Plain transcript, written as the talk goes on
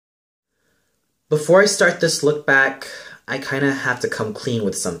Before I start this look back, I kind of have to come clean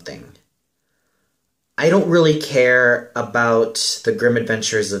with something. I don't really care about the grim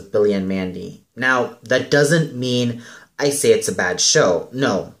adventures of Billy and Mandy. Now, that doesn't mean I say it's a bad show.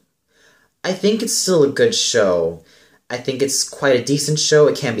 No. I think it's still a good show. I think it's quite a decent show.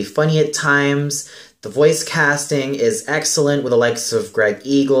 It can be funny at times. The voice casting is excellent with the likes of Greg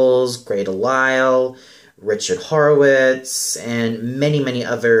Eagles, Grey DeLisle, Richard Horowitz, and many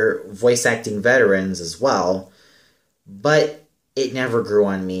other voice acting veterans as well. But it never grew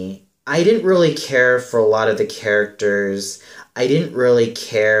on me. I didn't really care for a lot of the characters. I didn't really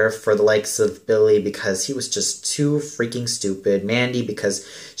care for the likes of Billy because he was just too freaking stupid. Mandy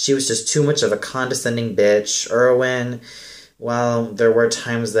because she was just too much of a condescending bitch. Irwin, well, there were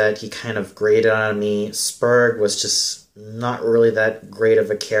times that he kind of grated on me. Spurg was just not really that great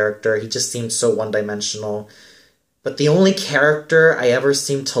of a character. He just seemed so one-dimensional. But the only character I ever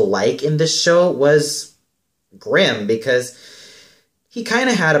seemed to like in this show was Grim, because he kind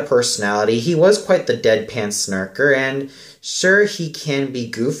of had a personality. He was quite the deadpan snarker, and sure, he can be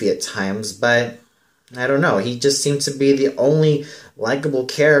goofy at times, but I don't know. He just seemed to be the only likable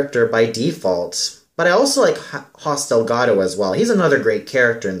character by default. But I also like Hoss Delgado as well. He's another great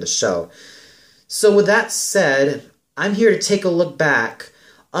character in the show. So with that said, I'm here to take a look back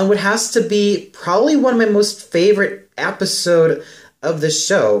on what has to be probably one of my most favorite episodes of the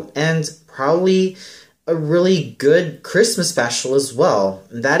show, and probably a really good Christmas special as well.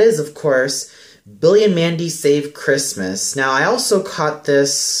 And that is, of course, Billy and Mandy Save Christmas. Now, I also caught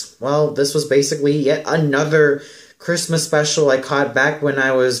this, well, this was basically yet another Christmas special I caught back when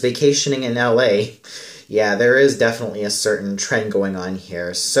I was vacationing in LA. Yeah, there is definitely a certain trend going on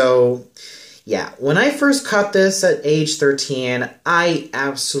here. So, yeah, when I first caught this at age 13, I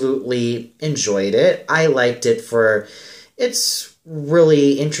absolutely enjoyed it. I liked it for its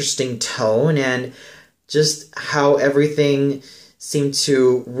really interesting tone and just how everything seemed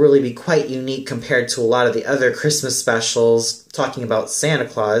to really be quite unique compared to a lot of the other Christmas specials talking about Santa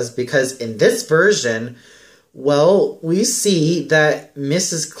Claus, because in this version, well, we see that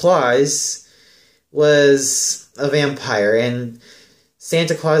Mrs. Claus was a vampire, and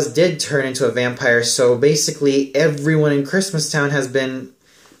Santa Claus did turn into a vampire, so basically everyone in Christmastown has been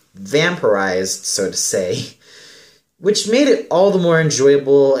vampirized, so to say, which made it all the more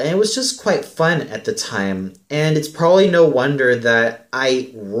enjoyable, and it was just quite fun at the time. And it's probably no wonder that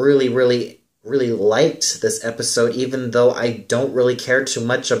I really liked this episode, even though I don't really care too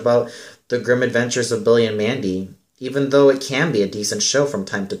much about the grim adventures of Billy and Mandy, even though it can be a decent show from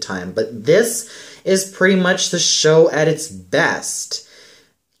time to time. But this is pretty much the show at its best,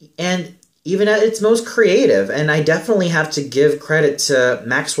 and even at its most creative. And I definitely have to give credit to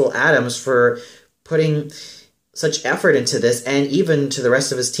Maxwell Atoms for putting such effort into this, and even to the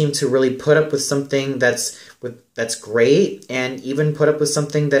rest of his team, to really put up with something that's great, and even put up with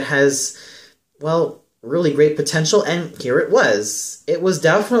something that has, well, really great potential. And here it was. It was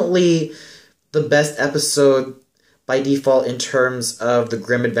definitely the best episode by default in terms of the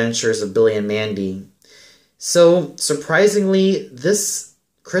grim adventures of Billy and Mandy. So, surprisingly, this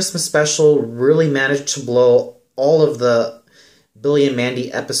Christmas special really managed to blow all of the Billy and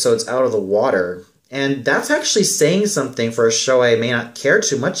Mandy episodes out of the water. And that's actually saying something for a show I may not care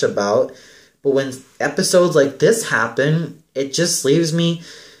too much about. But when episodes like this happen, it just leave me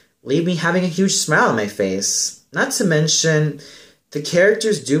having a huge smile on my face. Not to mention, the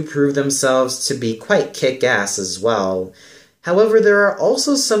characters do prove themselves to be quite kick-ass as well. However, there are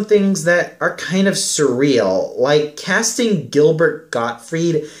also some things that are kind of surreal, like casting Gilbert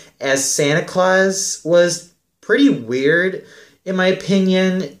Gottfried as Santa Claus was pretty weird, in my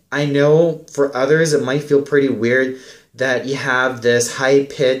opinion. I know for others it might feel pretty weird that you have this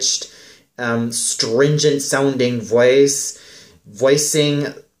high-pitched, stringent-sounding voicing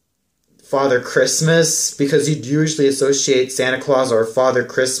Father Christmas, because you'd usually associate Santa Claus or Father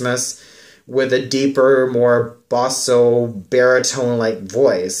Christmas with a deeper, more basso, baritone-like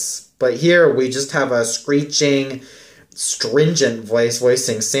voice. But here we just have a screeching, stringent voice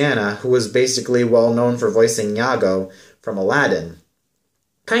voicing Santa, who was basically well known for voicing Iago from Aladdin.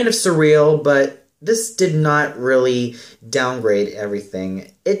 Kind of surreal, but this did not really downgrade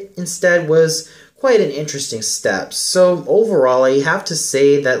everything. It instead was quite an interesting step. So overall, I have to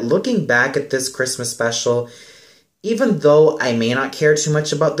say that looking back at this Christmas special, even though I may not care too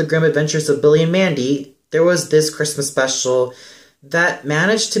much about the grim adventures of Billy and Mandy, there was this Christmas special that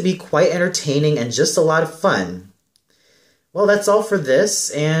managed to be quite entertaining and just a lot of fun. Well, that's all for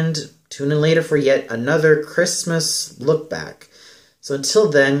this, and tune in later for yet another Christmas look back. So until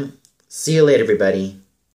then, see you later, everybody.